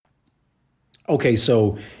Okay,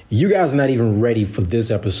 so you guys are not even ready for this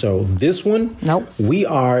episode. This one, Nope. We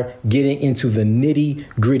are getting into the nitty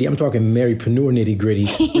gritty. I'm talking Marypreneur nitty gritty.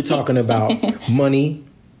 We're talking about money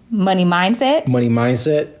mindset, money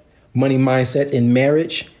mindsets in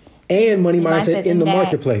marriage, and money mindset in the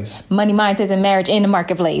marketplace. Money mindsets in marriage in the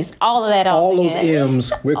marketplace. All of that. All those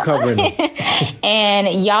M's, we're covering them.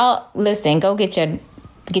 And y'all, listen, go get your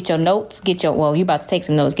notes, you about to take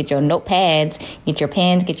some notes, get your notepads, get your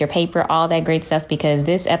pens, get your paper, all that great stuff, because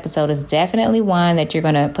this episode is definitely one that you're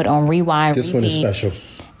going to put on rewind. This one is special.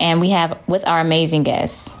 And we have with our amazing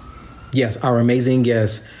guests. Yes, our amazing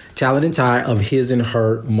guest, Talent and Ty of His and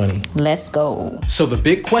Her Money. Let's go. So the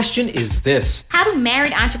big question is this. How do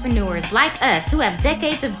married entrepreneurs like us who have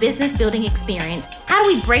decades of business building experience, how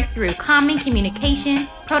do we break through common communication,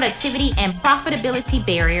 productivity, and profitability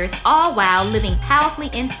barriers, all while living powerfully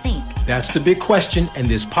in sync? That's the big question, and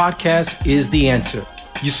this podcast is the answer.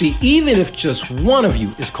 You see, even if just one of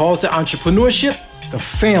you is called to entrepreneurship, the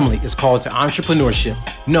family is called to entrepreneurship.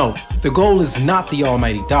 No, the goal is not the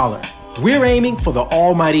almighty dollar. We're aiming for the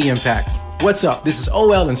almighty impact. What's up? This is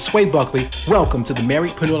OL and Sway Buckley. Welcome to the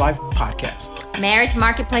Marypreneur Life Podcast. Marriage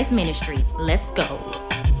Marketplace Ministry. Let's go.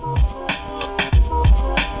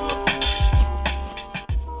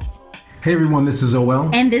 Hey everyone, this is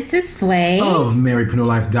OL. And this is Sway. Of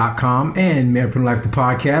MarypreneurLife.com and Marypreneur Life, the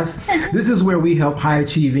podcast. This is where we help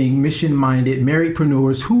high-achieving, mission-minded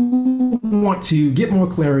Marypreneurs who want to get more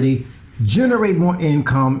clarity, generate more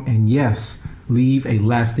income, and yes, leave a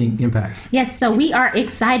lasting impact. Yes, so we are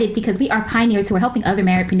excited because we are pioneers who are helping other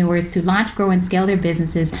Marypreneurs to launch, grow, and scale their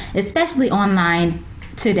businesses, especially online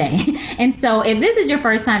today. And so if this is your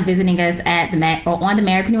first time visiting us at on the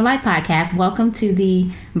Marypreneur Life podcast, welcome to the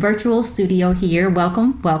virtual studio here.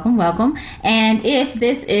 Welcome. And if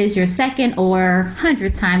this is your second or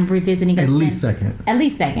 100th time revisiting us, at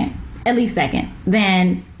least second,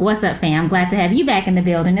 then what's up, fam? Glad to have you back in the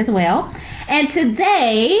building as well. And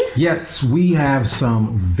today, yes, we have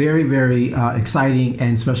some very, very exciting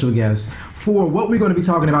and special guests for what we're going to be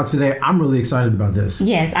talking about today. I'm really excited about this.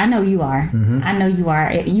 Yes, I know you are. Mm-hmm. I know you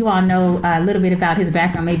are. You all know a little bit about his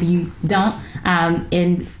background. Maybe you don't.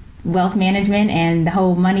 In wealth management and the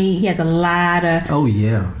whole money, he has a lot of. Oh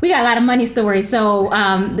yeah. We got a lot of money stories. So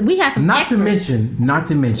we have some. Not to mention.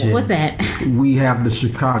 What's that? We have the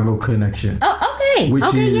Chicago connection. Oh, okay.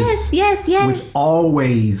 Yes. Which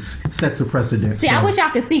always sets a precedent. See, I wish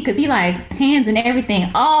y'all could see, because he like hands and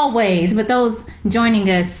everything always. But those joining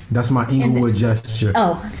us. That's my Inglewood gesture.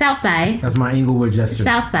 Oh, South Side. That's my Inglewood gesture.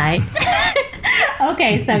 South Side.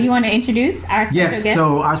 Okay, so you want to introduce our special guest? Yes,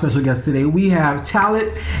 so our special guest today, we have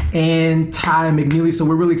Talent and Ty McNeely. So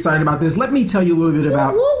we're really excited about this. Let me tell you a little bit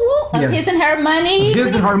about His and Her Money.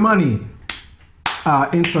 His and Her Money.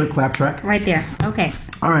 Insert clap track. Right there. Okay.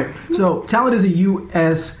 All right. So Talent is a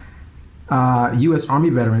U.S.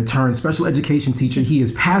 Army veteran turned special education teacher. He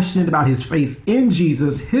is passionate about his faith in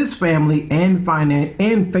Jesus, his family, and finance,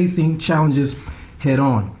 and facing challenges head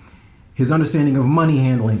on. His understanding of money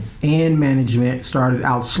handling and management started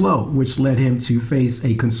out slow, which led him to face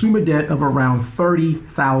a consumer debt of around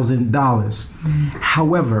 $30,000.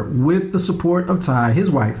 However, with the support of Ty,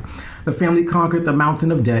 his wife, the family conquered the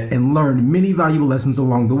mountain of debt and learned many valuable lessons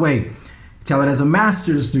along the way. Talent has a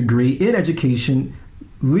master's degree in education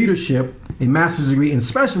leadership, a master's degree in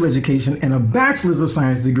special education, and a bachelor's of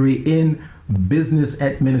science degree in business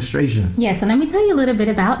administration. Yes, and let me tell you a little bit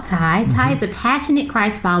about Ty. Mm-hmm. Ty is a passionate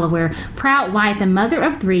Christ follower, proud wife, and mother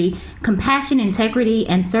of three. Compassion, integrity,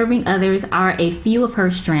 and serving others are a few of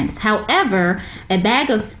her strengths. However, a bag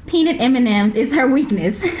of peanut M&Ms is her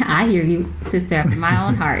weakness. I hear you, sister, after my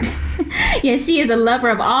own heart. Yes, she is a lover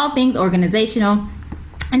of all things organizational,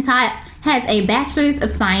 and Ty has a bachelor's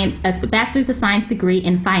of science degree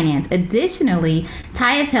in finance. Additionally,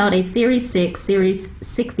 Ty has held a Series 6, Series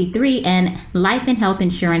 63, and life and health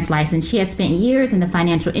insurance license. She has spent years in the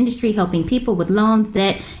financial industry helping people with loans,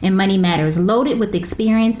 debt, and money matters. Loaded with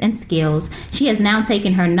experience and skills, she has now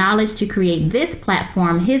taken her knowledge to create this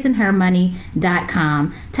platform,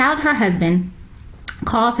 hisandhermoney.com. Ty, her husband,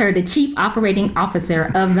 calls her the chief operating officer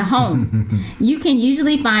of the home. You can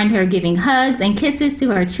usually find her giving hugs and kisses to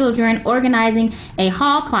her children, organizing a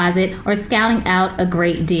hall closet, or scouting out a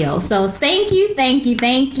great deal. So thank you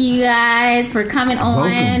guys for coming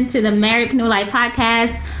on to the Marypreneur Life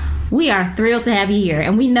podcast. We are thrilled to have you here,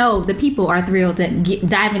 and we know the people are thrilled to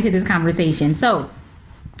dive into this conversation. So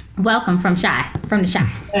welcome from the Shy.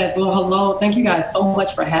 Yes, well, hello. Thank you guys so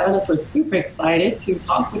much for having us. We're super excited to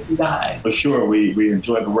talk with you guys. For sure. We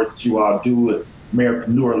enjoy the work that you all do at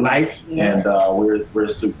Marypreneur Life, and we're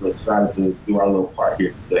super excited to do our little part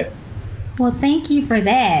here today. Well, thank you for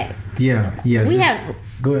that. Yeah. We this- have.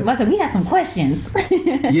 Go ahead. Listen, we have some questions.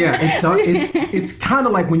 Yeah, it's kind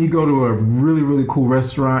of like when you go to a really, really cool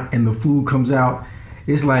restaurant and the food comes out.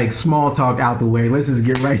 It's like small talk out the way. Let's just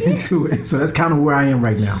get right into it. So that's kind of where I am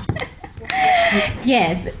right now.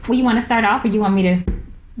 Yes. Well, you want to start off, or you want me to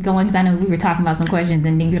go on? Because I know we were talking about some questions,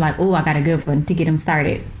 and then you're like, "Oh, I got a good one to get them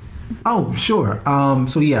started." Oh, sure.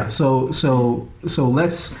 So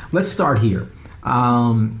let's start here.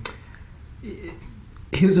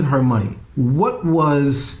 His and Her Money. What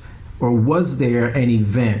was, or was there an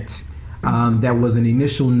event that was an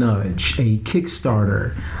initial nudge, a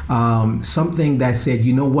Kickstarter, something that said,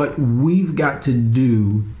 you know what, we've got to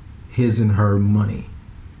do His and Her Money?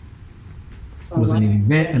 Was it an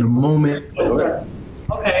event and a moment?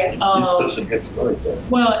 Okay. It's such a good story.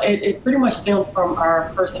 Well, it pretty much stemmed from our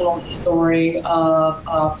personal story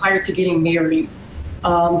prior to getting married.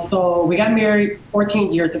 So we got married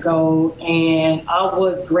 14 years ago, and I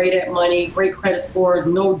was great at money, great credit score,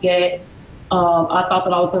 no debt. I thought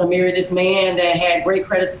that I was going to marry this man that had great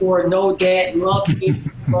credit score, no debt, loved me,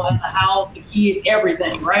 had the house, the kids,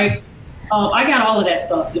 everything, right? I got all of that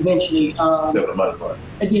stuff eventually. Except the money part.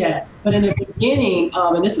 Yeah, but in the beginning,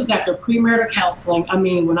 and this was after premarital counseling, I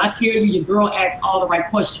mean, when I tell you your girl asks all the right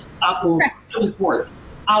questions, I pulled reports.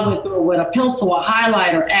 I went through with a pencil, a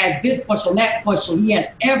highlighter, asked this question, that question. He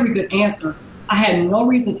had every good answer. I had no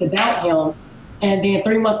reason to doubt him. And then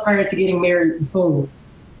 3 months prior to getting married, boom,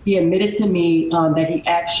 he admitted to me that he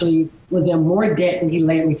actually was in more debt than he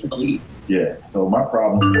led me to believe. Yeah, so my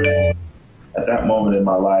problem was, at that moment in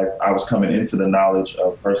my life, I was coming into the knowledge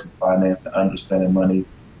of personal finance and understanding money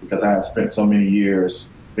because I had spent so many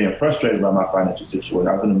years being frustrated by my financial situation.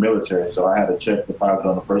 I was in the military, so I had a check deposit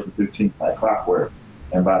on the 1st and 15th like clockwork.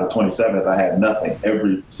 And by the 27th, I had nothing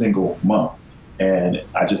every single month. And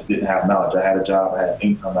I just didn't have knowledge. I had a job, I had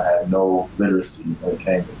income, I had no literacy when it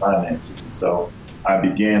came to finances. And so I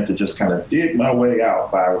began to just kind of dig my way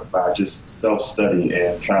out by just self-study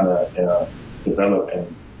and trying to develop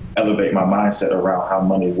and elevate my mindset around how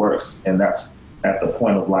money works. And that's at the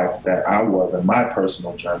point of life that I was in my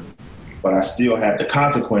personal journey. But I still had the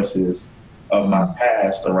consequences of my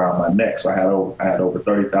past around my neck. So I had over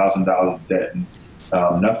 $30,000 of debt and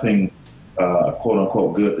nothing, quote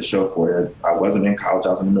unquote, good to show for it. I wasn't in college, I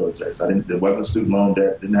was in the military. So there wasn't student loan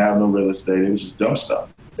debt, didn't have no real estate. It was just dumb stuff.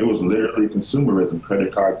 It was literally consumerism,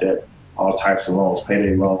 credit card debt, all types of loans,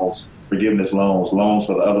 payday loans, forgiveness loans, loans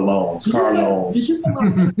for the other loans, car loans,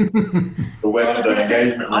 the wedding, the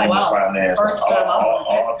engagement ring was financed,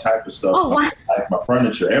 all type of stuff. Oh, wow. Like my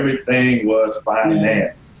furniture, everything was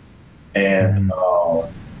financed. And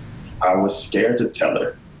I was scared to tell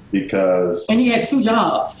her because... And he had 2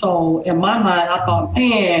 jobs. So in my mind, I thought,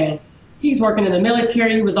 man, he's working in the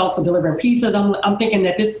military. He was also delivering pizzas. I'm thinking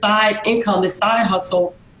that this side income, this side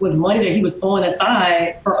hustle was money that he was throwing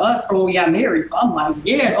aside for us for when we got married. So I'm like,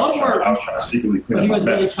 yeah, go to work. I was trying to secretly clean up he my was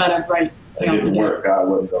really mess. trying to write. It didn't work. God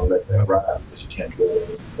wasn't going to let that ride because you can't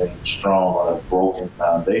build anything strong on a broken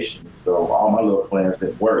foundation. So all my little plans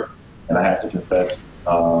didn't work. And I had to confess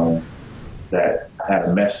that I had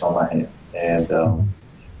a mess on my hands. And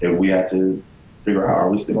we had to figure out, are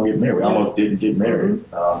we still going to get married? We almost didn't get married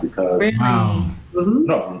because... Wow. Mm-hmm.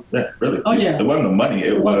 No, yeah, really. Oh, yeah. It wasn't the money.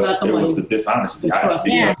 It was money. the dishonesty. The trust.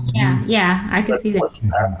 Yeah, I could see that. I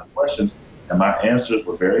asked the questions, and my answers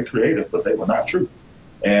were very creative, but they were not true.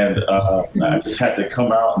 And I just had to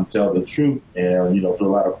come out and tell the truth. And, through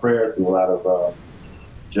a lot of prayer, through a lot of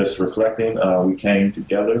just reflecting, we came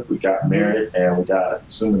together, we got married, and we got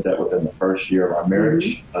consumer debt within the first year of our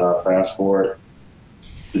marriage. Fast forward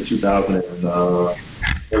to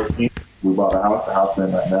 2013, we bought a house, the house we're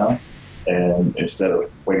in right now. And instead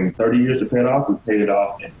of waiting 30 years to pay it off, we paid it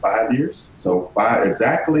off in 5 years. So 5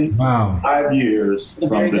 years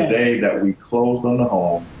from the day that we closed on the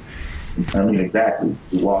home. I mean, exactly.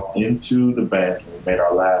 We walked into the bank and we made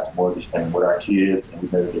our last mortgage payment with our kids, and we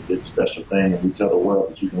made it a big special thing. And we tell the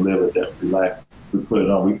world that you can live a debt-free life. We put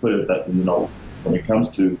it on. We put it that, when it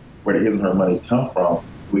comes to where the His and Her money come from,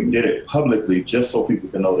 we did it publicly just so people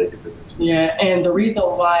can know they could do it. Yeah, and the reason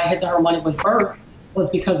why His and Her money was birthed was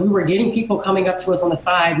because we were getting people coming up to us on the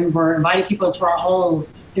side. We were inviting people into our home.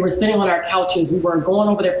 They were sitting on our couches. We were going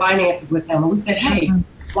over their finances with them. And we said, hey,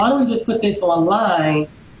 why don't we just put this online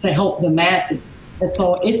to help the masses? And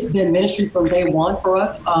so it's been ministry from day one for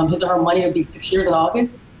us. His and Her money will be 6 years in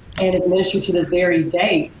August. And it's ministry to this very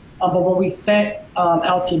day. But when we set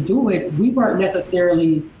out to do it, we weren't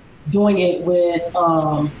necessarily doing it with...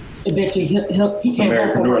 eventually he came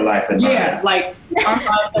Ameripreneur life and like our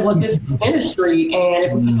mindset was this ministry, and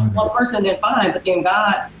if we could help one person, then fine. But then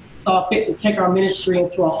God saw fit to take our ministry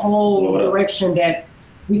into a whole direction that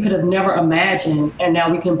we could have never imagined. And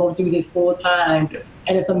now we can both do this full time.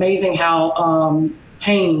 And it's amazing how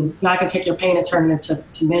pain, God can take your pain and turn it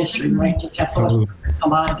into ministry, right? Just have so much purpose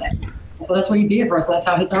come out of that. And so that's what he did for us. And that's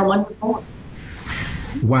how his money was born.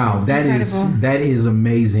 Wow, that is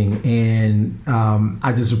amazing. And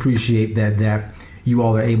I just appreciate that you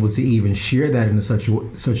all are able to even share that in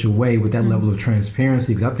such a way with that level of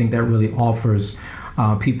transparency, because I think that really offers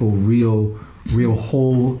people real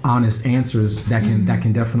whole, honest answers that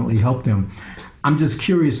can definitely help them. I'm just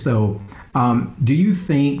curious though, do you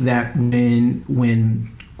think that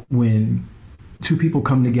when two people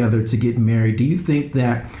come together to get married, do you think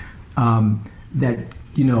that that,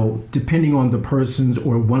 you know, depending on the person's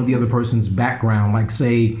or one of the other person's background, like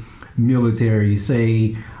say military,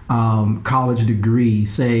 say college degree,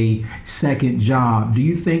 say second job, do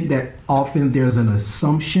you think that often there's an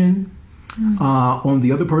assumption on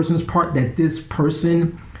the other person's part that this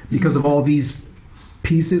person, because of all these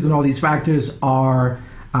pieces and all these factors, are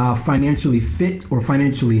financially fit or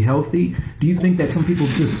financially healthy? Do you think that some people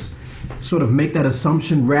just sort of make that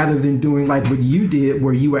assumption rather than doing like what you did,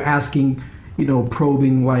 where you were asking, you know,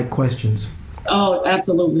 probing like questions? Oh,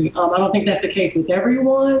 absolutely. I don't think that's the case with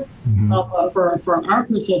everyone. For our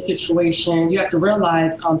personal situation, you have to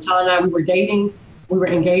realize, Tal and I, we were dating. We were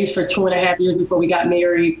engaged for 2.5 years before we got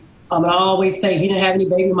married. And I always say he didn't have any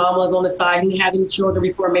baby mamas on the side. He didn't have any children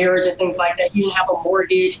before marriage and things like that. He didn't have a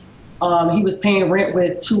mortgage. He was paying rent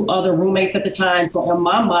with 2 other roommates at the time. So in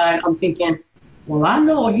my mind, I'm thinking, well, I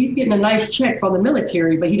know he's getting a nice check from the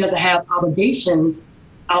military, but he doesn't have obligations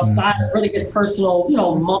outside of really his personal, you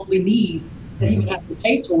know, monthly needs that he would have to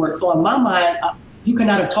pay towards. So in my mind, you could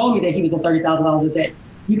not have told me that he was in $30,000 of debt.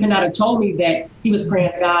 You could not have told me that he was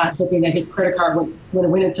praying to God, hoping that his credit card, when it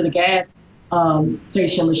went into the gas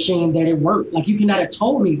station machine, that it worked. Like, you could not have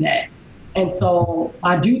told me that. And so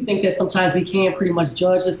I do think that sometimes we can pretty much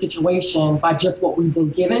judge the situation by just what we've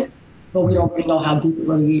been given, but we don't really know how deep it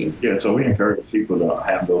really is. Yeah, so we encourage people to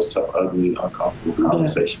have those tough, ugly, uncomfortable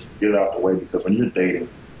conversations. Get it out the way, because when you're dating,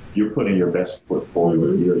 you're putting your best foot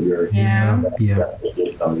forward. You're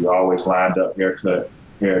always lined up, haircut,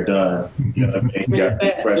 hair done. You know what I mean? You got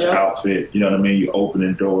a fresh outfit. You know what I mean? You're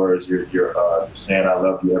opening doors. You're saying "I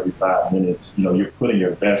love you" every 5 minutes. You know, you're putting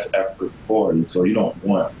your best effort forward, and so you don't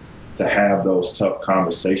want to have those tough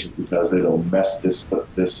conversations because it'll mess this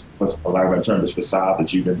facade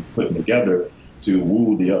that you've been putting together to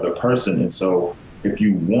woo the other person. And so, if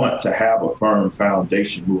you want to have a firm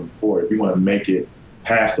foundation moving forward, if you want to make it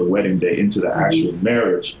past the wedding day into the actual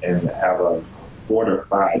marriage and have a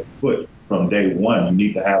fortified foot from day one, you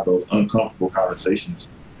need to have those uncomfortable conversations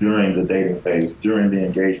during the dating phase, during the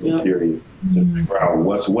engagement period, to figure out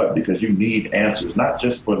what's what, because you need answers, not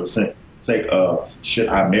just for the sake of, should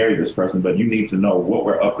I marry this person, but you need to know what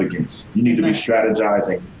we're up against. You need to be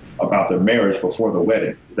strategizing about the marriage before the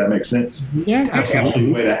wedding. Does that make sense? Yeah, absolutely. The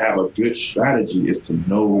only way to have a good strategy is to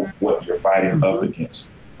know what you're fighting up against.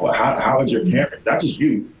 Well, how did your parents, not just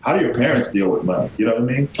you, how do your parents deal with money? You know what I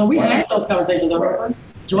mean? So we had those conversations, remember?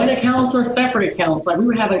 Joint accounts or separate accounts. Like, we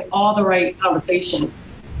were having all the right conversations.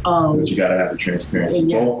 But you got to have the transparency.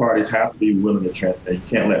 Both parties have to be willing to transparent.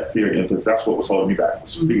 You can't let fear in, because that's what was holding me back,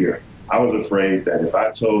 was fear. I was afraid that if I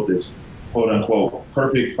told this quote unquote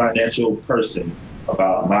perfect financial person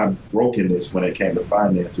about my brokenness when it came to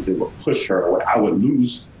finances, it would push her away. I would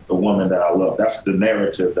lose the woman that I love. That's the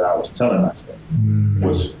narrative that I was telling myself,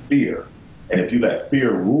 was fear. And if you let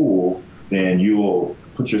fear rule, then you'll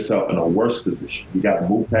put yourself in a worse position. You got to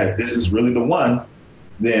move past, this is really the one,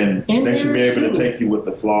 then they should be able to take you with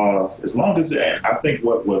the flaws. As long as, I think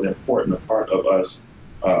what was important, a part of us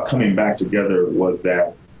coming back together, was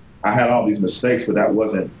that I had all these mistakes, but that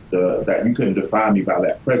wasn't that you couldn't define me by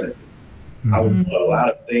that present. I was doing a lot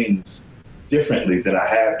of things differently than I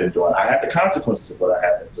had been doing. I had the consequences of what I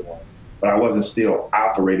had been doing, but I wasn't still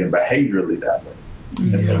operating behaviorally that way.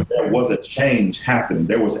 And so there was a change happening.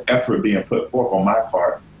 There was effort being put forth on my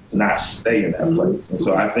part to not stay in that place. And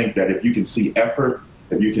so I think that if you can see effort,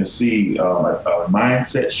 if you can see a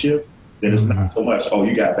mindset shift, then it's not so much, oh,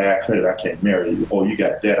 you got bad credit, I can't marry you. Oh, you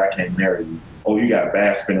got debt, I can't marry you. Oh, you got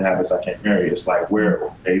bad spending habits, I can't marry you. It's like,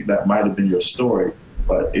 okay, that might have been your story,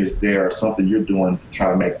 but is there something you're doing to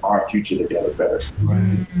try to make our future together better?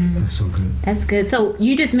 Right. That's so good. That's good. So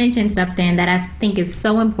you just mentioned something that I think is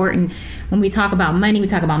so important when we talk about money, we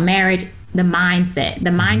talk about marriage, the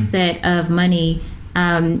mindset of money.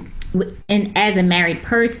 And as a married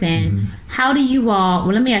person, how do you all,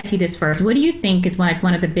 well, let me ask you this first. What do you think is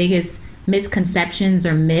one of the biggest misconceptions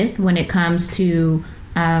or myth when it comes to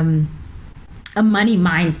a money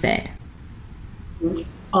mindset?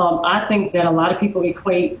 I think that a lot of people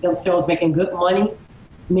equate themselves making good money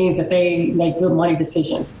means that they make good money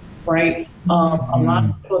decisions, right? A lot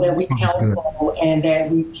of people that we counsel and that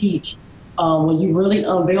we teach, when you really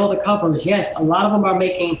unveil the covers, yes, a lot of them are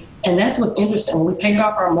making, and that's what's interesting. When we paid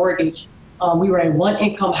off our mortgage, we were a one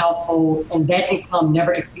income household, and that income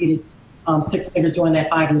never exceeded 6 figures during that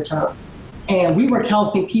 5-year term. And we were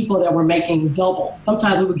counseling people that were making double.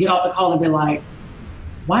 Sometimes we would get off the call and be like,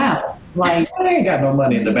 wow, like, I ain't got no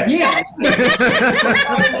money in the bank. yeah.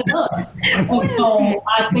 And so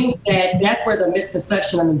I think that that's where the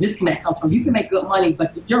misconception and the disconnect comes from. You can make good money,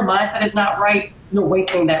 but if your mindset is not right, you're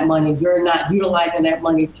wasting that money. You're not utilizing that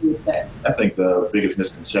money to its best. I think the biggest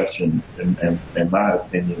misconception, in my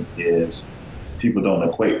opinion, is people don't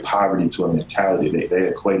equate poverty to a mentality. They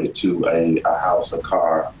equate it to a house, a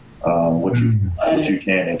car, what you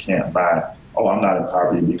can and can't buy. Oh, I'm not in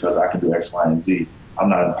poverty because I can do X, Y, and Z. I'm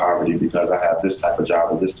not in poverty because I have this type of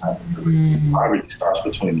job or this type of career. Poverty starts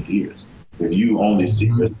between the ears. If you only see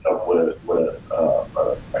yourself with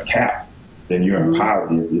a cap, then you're in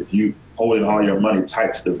poverty. If you holding all your money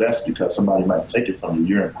tight to the vest because somebody might take it from you,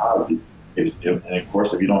 you're in poverty. And of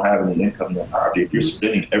course, if you don't have any income, you're in poverty. If you're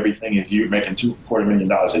spending everything, if you're making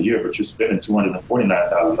 $250,000 a year, but you're spending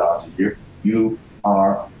 $249,000 a year, you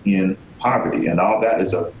are in poverty. And all that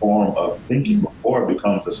is a form of thinking before it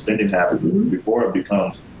becomes a spending habit, before it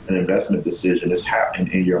becomes an investment decision. It's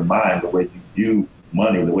happening in your mind, the way you view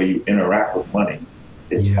money, the way you interact with money.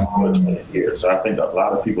 It's all between the ears. So I think a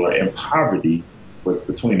lot of people are in poverty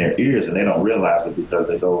between their ears, and they don't realize it because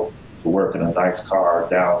they go to work in a nice car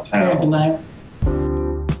downtown.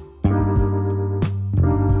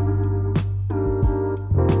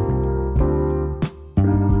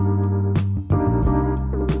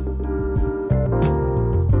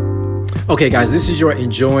 Okay, guys, this is your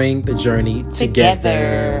Enjoying the Journey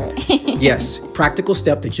Together. Yes, practical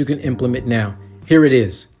step that you can implement now. Here it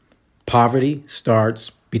is. Poverty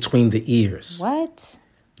starts between the ears. What?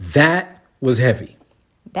 That was heavy.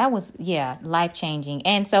 That was, life-changing.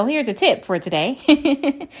 And so here's a tip for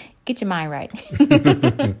today. Get your mind right.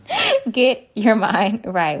 Get your mind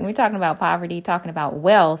right. When we're talking about poverty, talking about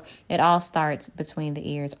wealth, it all starts between the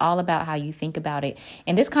ears, all about how you think about it.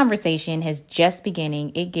 And this conversation has just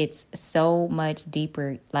beginning. It gets so much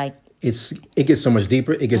deeper. It gets so much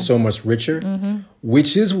deeper. It gets so much richer,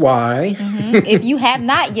 which is why if you have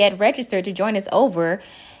not yet registered to join us over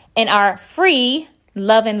in our free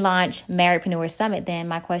Love and Launch Marriedpreneur Summit, then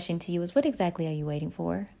my question to you is, what exactly are you waiting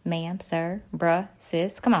for? Ma'am, sir, bruh,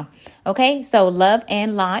 sis, come on. Okay, so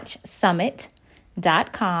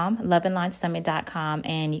loveandlaunchsummit.com, loveandlaunchsummit.com.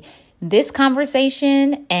 And this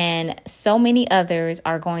conversation and so many others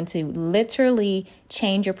are going to literally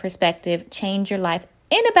change your perspective, change your life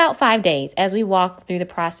in about 5 days as we walk through the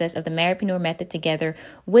process of the Marriedpreneur Method together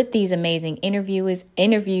with these amazing interviews,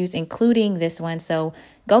 including this one. So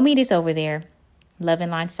go meet us over there.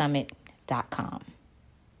 loveandlaunchsummit.com.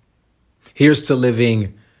 Here's to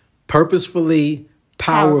living purposefully,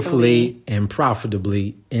 powerfully, and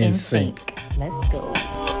profitably in sync. Let's go.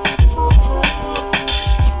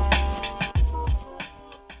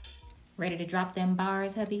 Ready to drop them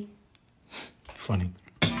bars, hubby? Funny.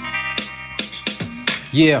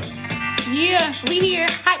 Yeah. Yeah, we here.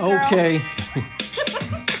 Hi, girl. Okay.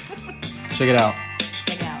 Check it out.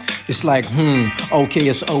 It's like, okay,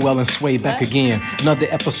 it's OL and Sway back again. Another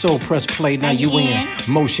episode, press play, now you in.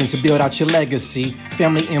 Motion to build out your legacy.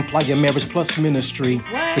 Family, employer, marriage plus ministry.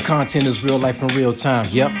 What? The content is real life in real time.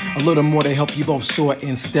 Yep, a little more to help you both soar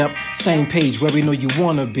in step. Same page where we know you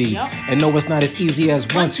wanna be. Yep. And no, it's not as easy as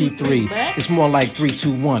 1, 2, 3. But it's more like 3, 2,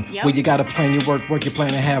 1. Yep. Where you gotta plan your work your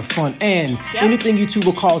plan and have fun. And anything you two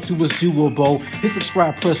will call to is doable. Hit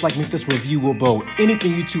subscribe, press like, make this reviewable.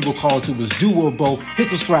 Anything you two will call to is doable. Hit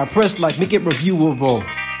subscribe, press like, make it reviewable.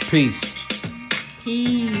 Peace.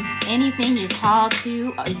 Anything you're called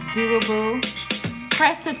to is doable.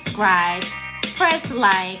 Press subscribe. Press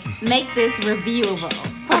like. Make this reviewable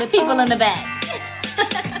for the people in the back.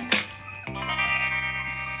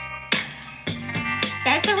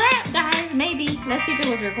 That's a wrap, guys. Maybe. Let's see if it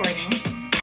was recording.